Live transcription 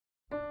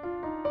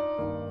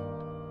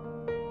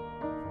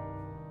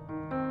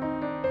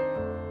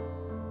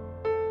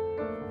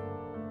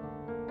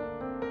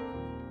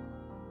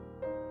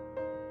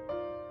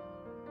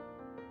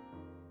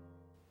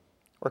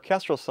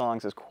Orchestral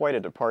Songs is quite a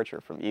departure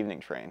from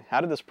Evening Train.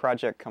 How did this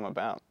project come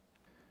about?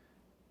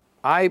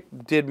 I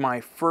did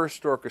my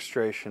first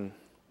orchestration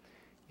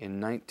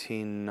in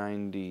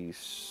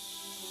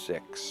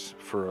 1996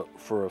 for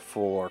a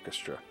full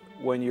orchestra.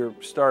 When you're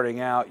starting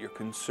out, you're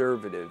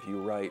conservative.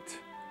 You write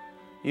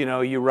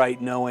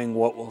knowing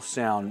what will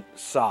sound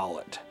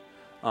solid.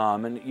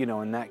 And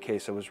in that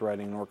case, I was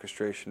writing an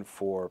orchestration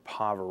for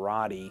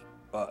Pavarotti,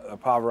 a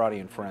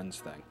Pavarotti and Friends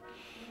thing.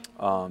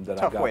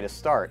 Tough way to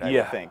start, I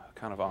would think.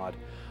 Kind of odd.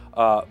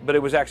 But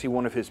it was actually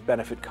one of his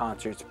benefit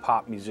concerts,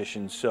 pop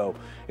musicians, so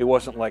it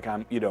wasn't like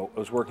I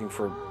was working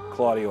for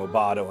Claudio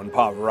Abbado and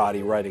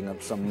Pavarotti writing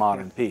up some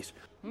modern piece.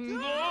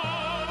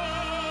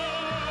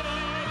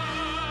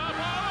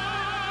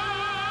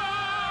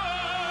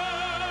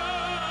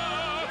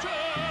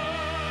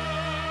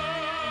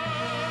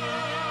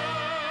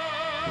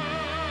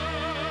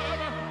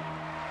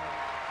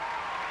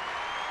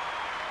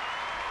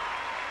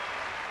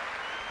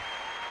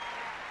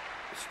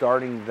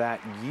 Starting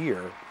that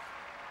year,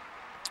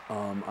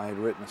 I had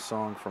written a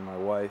song for my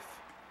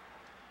wife,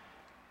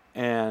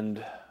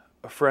 and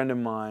a friend of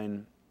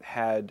mine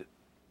had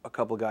a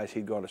couple of guys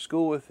he'd gone to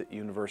school with at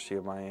University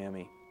of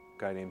Miami,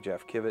 a guy named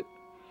Jeff Kivett,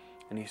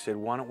 and he said,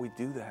 "Why don't we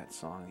do that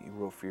song that you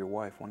wrote for your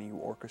wife? Why don't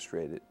you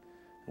orchestrate it,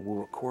 and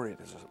we'll record it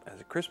as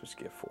a Christmas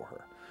gift for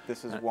her."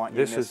 This is Want You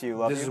Miss You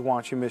Love You? This is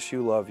Want You Miss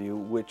You Love You,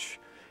 which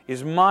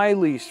is my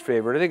least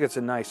favorite. I think it's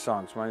a nice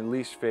song. It's my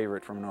least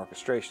favorite from an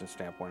orchestration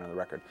standpoint on the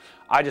record.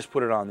 I just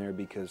put it on there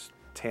because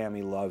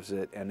Tammy loves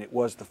it, and it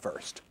was the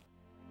first.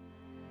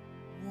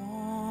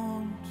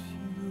 Want you,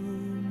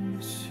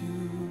 miss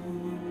you,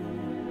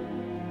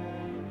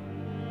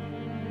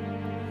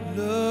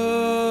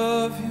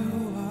 love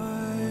you,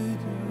 I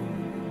do,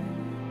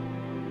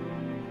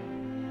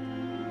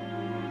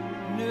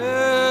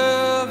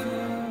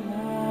 never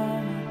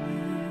wanna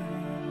be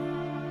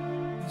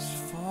as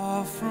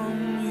far from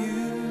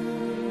you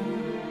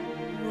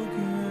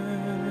again.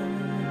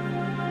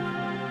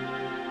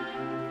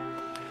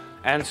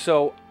 And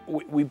so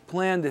we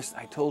planned this.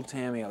 I told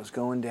Tammy I was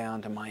going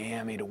down to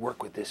Miami to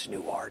work with this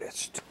new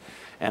artist.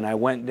 And I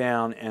went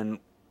down and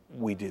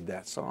we did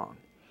that song.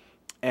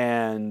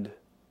 And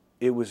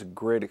it was a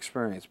great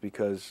experience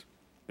because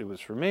it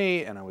was for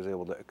me and I was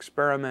able to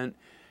experiment.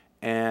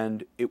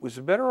 And it was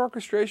a better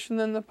orchestration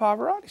than the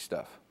Pavarotti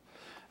stuff.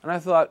 And I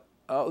thought,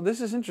 oh, this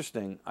is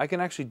interesting. I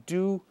can actually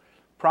do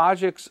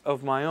projects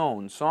of my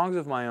own, songs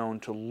of my own,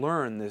 to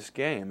learn this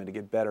game and to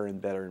get better and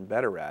better and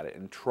better at it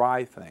and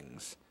try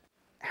things.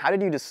 How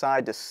did you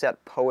decide to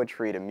set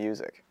poetry to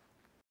music?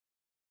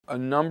 A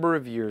number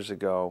of years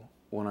ago,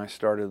 when I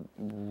started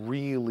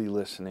really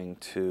listening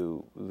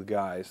to the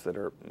guys that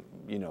are,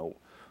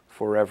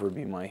 forever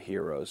be my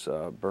heroes,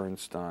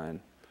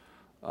 Bernstein,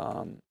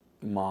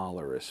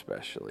 Mahler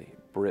especially,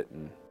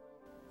 Britten,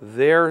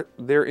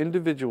 their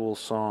individual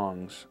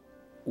songs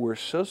were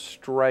so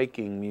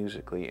striking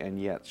musically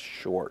and yet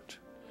short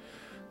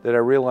that I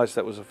realized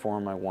that was a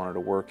form I wanted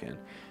to work in.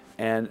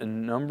 And a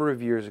number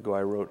of years ago,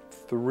 I wrote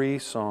 3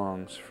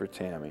 songs for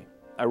Tammy.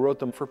 I wrote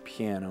them for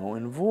piano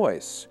and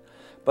voice,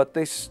 but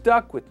they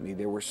stuck with me.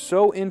 They were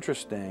so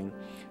interesting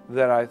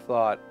that I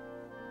thought,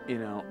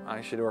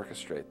 I should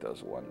orchestrate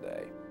those one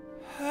day.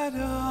 Had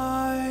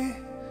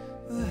I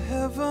the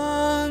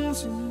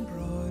heavens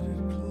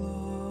embroidered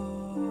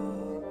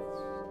cloths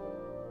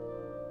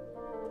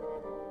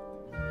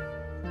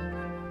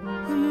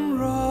and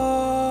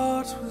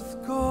wrought with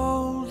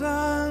gold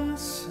and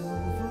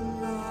silver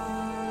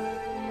light,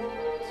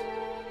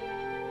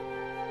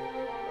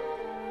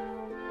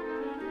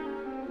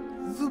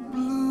 the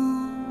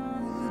blue,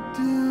 the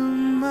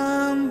dim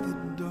and the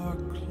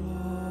dark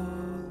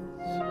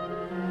clouds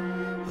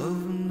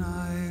of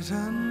night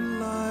and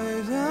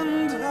light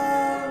and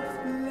half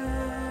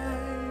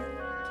light.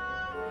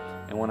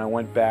 And when I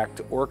went back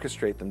to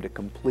orchestrate them to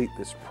complete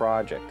this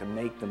project, to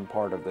make them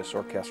part of this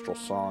orchestral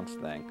songs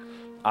thing,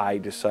 I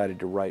decided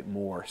to write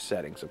more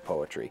settings of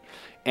poetry.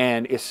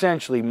 And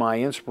essentially my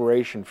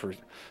inspiration for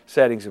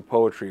settings of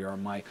poetry are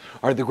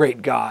the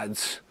great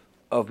gods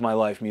of my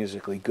life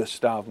musically,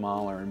 Gustav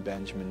Mahler and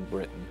Benjamin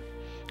Britten,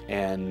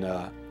 and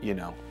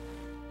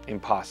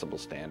impossible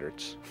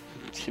standards.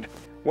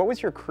 What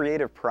was your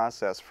creative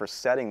process for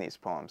setting these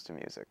poems to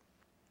music?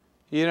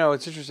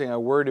 It's interesting. I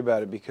worried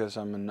about it because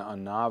I'm a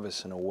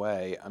novice in a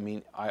way. I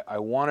mean, I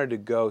wanted to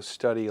go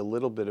study a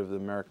little bit of the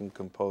American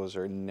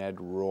composer Ned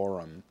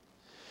Rorem,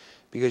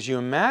 because you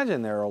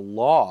imagine there are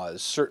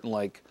laws,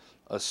 certain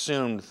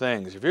assumed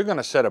things. If you're going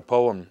to set a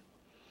poem,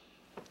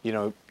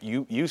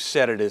 you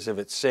set it as if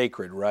it's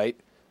sacred, right?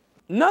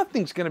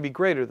 Nothing's going to be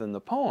greater than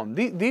the poem.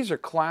 These are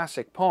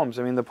classic poems.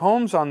 I mean, the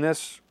poems on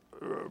this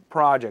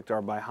project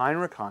are by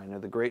Heinrich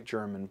Heine, the great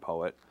German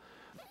poet.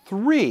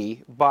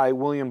 3 by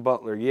William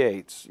Butler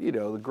Yeats,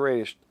 the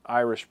greatest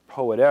Irish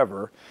poet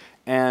ever,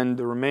 and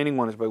the remaining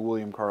one is by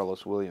William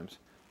Carlos Williams.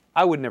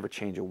 I would never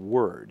change a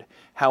word.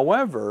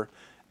 However,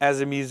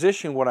 as a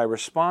musician, what I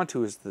respond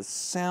to is the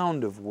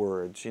sound of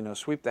words.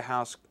 Sweep the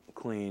house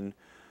clean,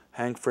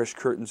 hang fresh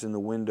curtains in the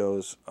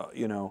windows,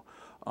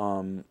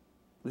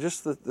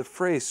 just the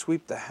phrase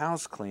 "sweep the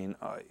house clean,"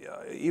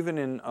 even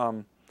in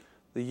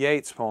the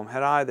Yeats poem,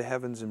 "Had I the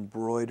heavens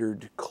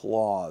embroidered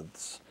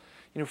cloths,"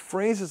 you know,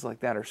 phrases like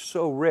that are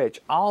so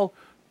rich. I'll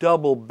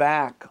double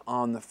back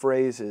on the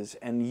phrases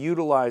and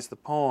utilize the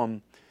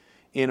poem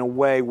in a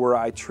way where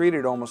I treat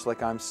it almost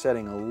like I'm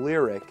setting a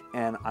lyric,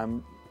 and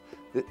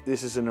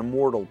this is an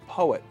immortal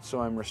poet,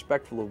 so I'm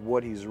respectful of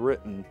what he's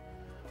written,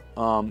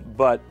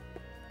 but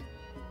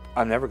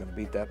I'm never going to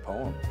beat that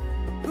poem.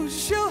 Who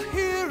shall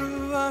hear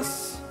of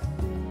us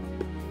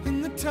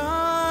in the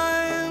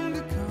time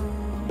to come?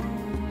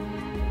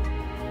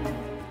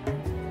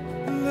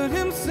 Let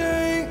him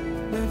say,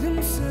 let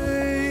him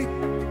say,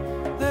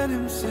 let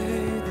him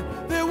say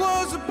that there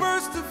was a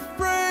burst of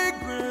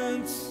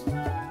fragrance.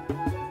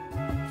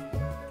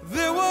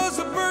 There was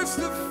a burst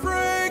of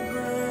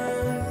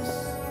fragrance,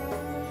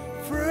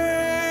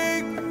 fragrance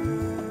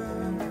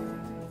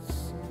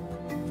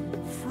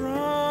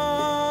from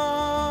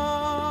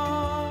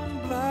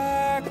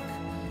black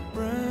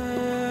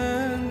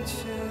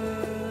branches.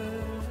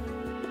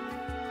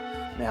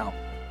 Now,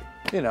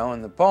 you know,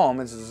 in the poem,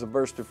 this is a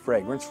burst of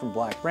fragrance from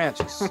black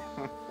branches.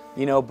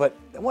 You know, but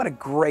what a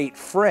great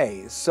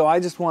phrase. So I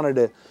just wanted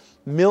to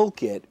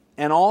milk it.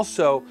 And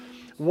also,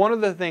 one of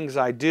the things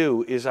I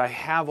do is I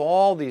have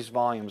all these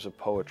volumes of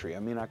poetry. I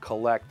mean, I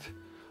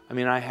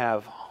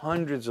have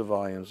hundreds of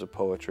volumes of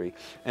poetry,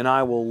 and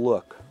I will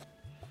look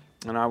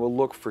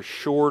for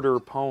shorter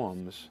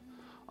poems,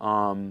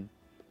 and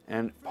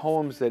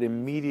poems that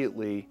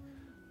immediately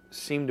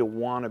seem to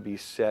want to be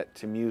set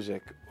to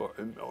music, or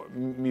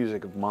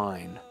music of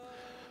mine.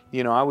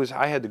 You know,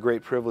 I had the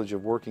great privilege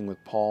of working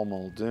with Paul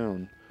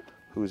Muldoon,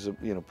 who's a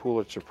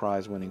Pulitzer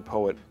Prize winning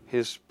poet.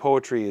 His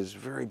poetry is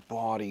very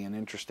bawdy and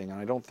interesting, and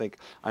I don't think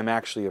I'm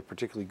actually a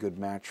particularly good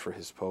match for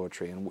his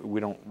poetry, and we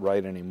don't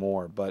write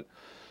anymore. But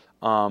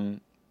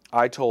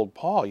I told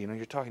Paul, you know,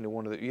 you're talking to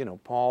one of the,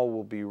 Paul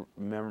will be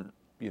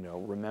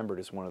remembered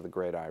as one of the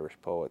great Irish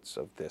poets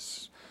of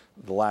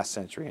the last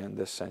century and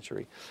this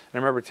century. And I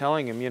remember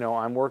telling him,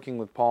 I'm working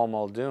with Paul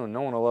Muldoon.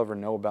 No one will ever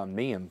know about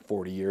me in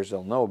 40 years.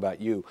 They'll know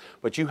about you.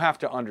 But you have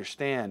to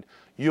understand,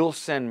 you'll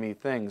send me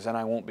things and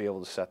I won't be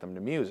able to set them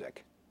to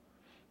music.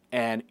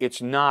 And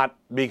it's not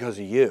because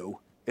of you.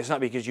 It's not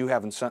because you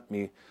haven't sent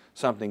me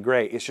something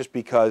great. It's just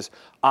because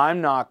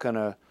I'm not going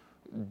to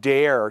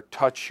dare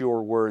touch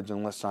your words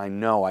unless I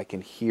know I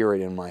can hear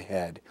it in my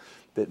head,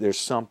 that there's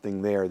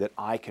something there that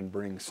I can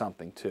bring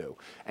something to.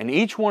 And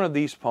each one of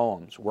these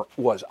poems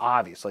was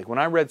obvious. Like when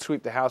I read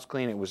Sweep the House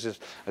Clean, it was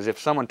just as if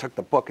someone took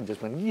the book and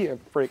just went, yeah,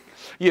 freak.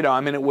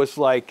 It was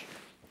like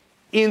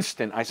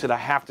instant. I said, I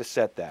have to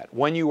set that.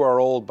 When You Are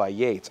Old by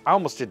Yeats, I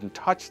almost didn't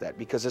touch that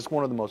because it's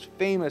one of the most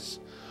famous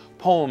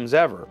poems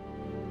ever.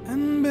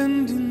 And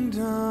bending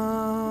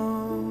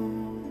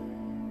down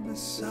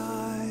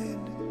beside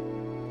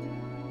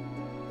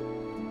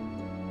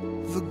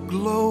the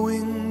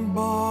glowing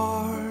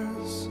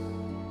bars,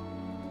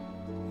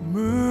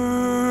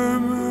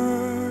 murmur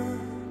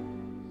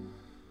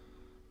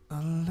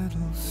a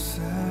little sadly.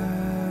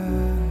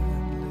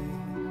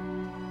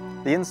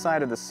 The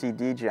inside of the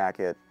CD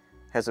jacket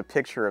has a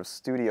picture of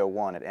Studio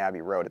One at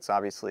Abbey Road. It's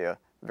obviously a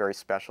very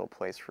special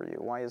place for you.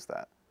 Why is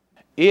that?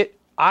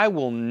 I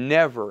will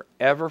never,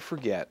 ever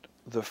forget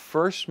the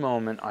first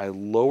moment I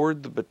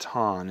lowered the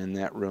baton in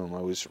that room.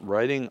 I was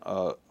writing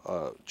a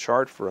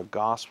chart for a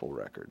gospel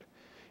record.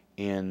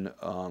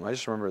 I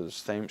just remember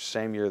the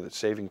same year that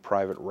Saving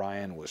Private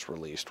Ryan was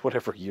released,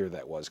 whatever year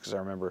that was, because I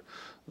remember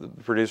the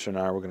producer and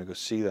I were going to go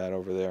see that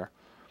over there.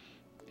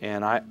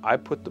 And I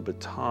put the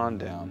baton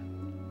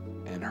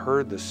down and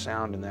heard the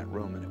sound in that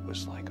room, and it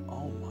was like,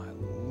 oh my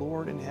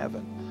Lord in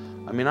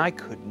heaven. I mean, I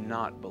could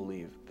not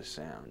believe the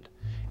sound.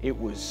 It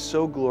was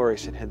so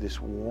glorious. It had this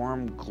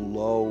warm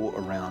glow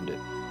around it.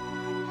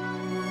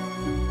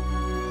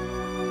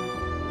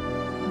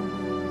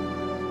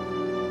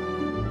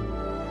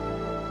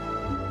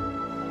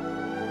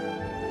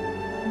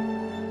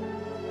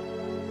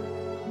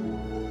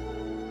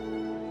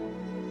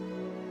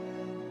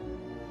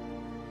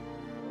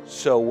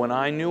 So when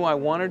I knew I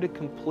wanted to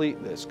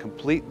complete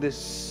this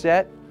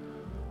set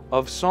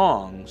of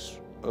songs,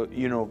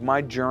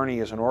 my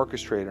journey as an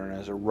orchestrator and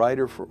as a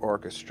writer for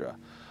orchestra,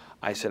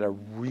 I said, I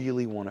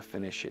really want to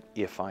finish it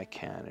if I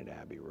can at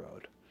Abbey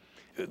Road.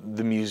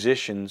 The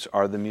musicians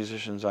are the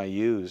musicians I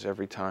use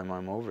every time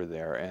I'm over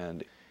there.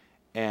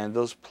 And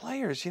those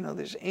players,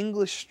 there's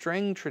English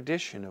string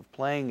tradition of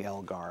playing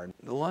Elgar.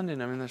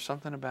 London, I mean, there's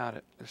something about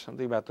it. There's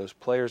something about those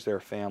players. They're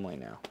a family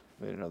now.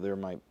 They're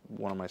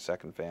one of my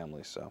second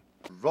families, so.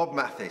 Rob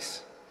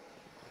Mathes.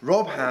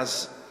 Rob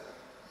has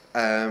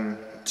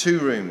 2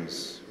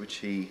 rooms, which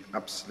he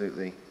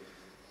absolutely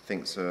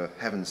thinks are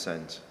heaven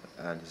sent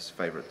and his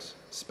favourite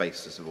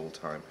spaces of all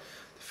time.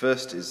 The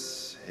first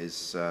is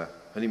his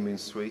honeymoon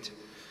suite,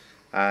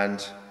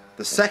 and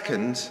the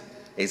second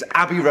is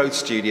Abbey Road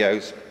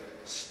Studios,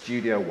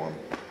 Studio One.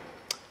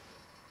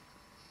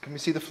 Can we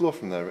see the floor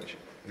from there, Rich?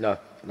 No.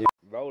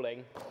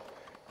 Rolling.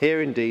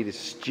 Here indeed is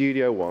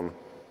Studio One,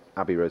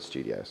 Abbey Road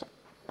Studios.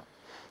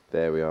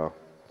 There we are.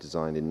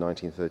 designed in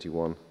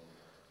 1931,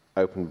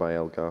 opened by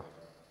Elgar,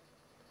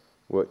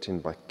 worked in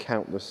by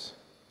countless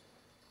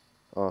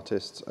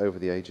artists over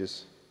the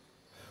ages.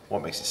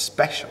 What makes it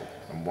special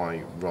and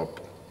why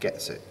Rob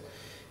gets it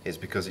is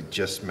because it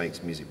just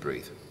makes music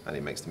breathe, and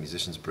it makes the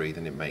musicians breathe,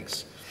 and it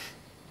makes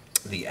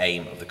the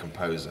aim of the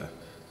composer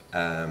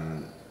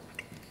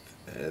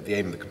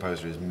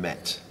is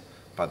met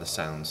by the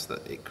sounds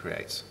that it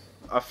creates.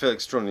 I feel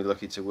extraordinarily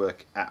lucky to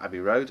work at Abbey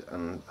Road,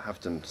 and have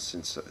done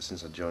since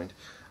I joined,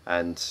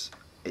 and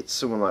it's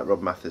someone like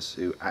Rob Mathes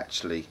who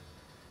actually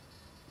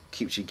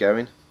keeps you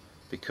going,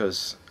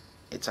 because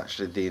it's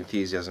actually the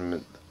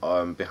enthusiasm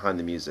behind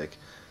the music,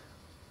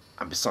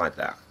 and beside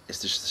that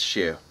it's just the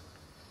sheer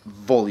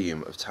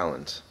volume of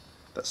talent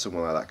that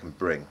someone like that can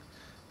bring,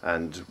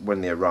 and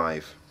when they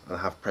arrive and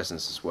have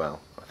presence as well,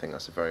 I think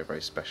that's a very,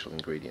 very special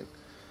ingredient.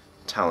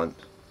 Talent,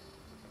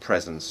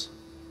 presence,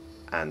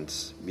 and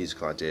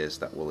musical ideas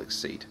that will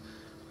exceed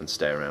and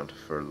stay around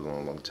for a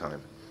long, long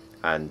time.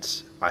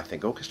 And I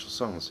think orchestral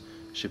songs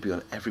should be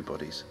on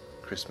everybody's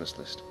Christmas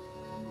list.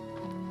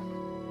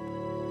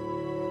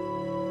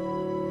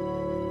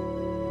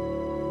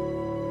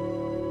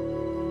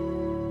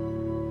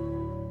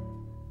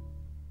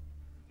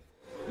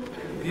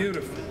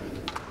 Beautiful.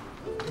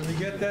 Can we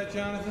get that,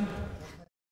 Jonathan?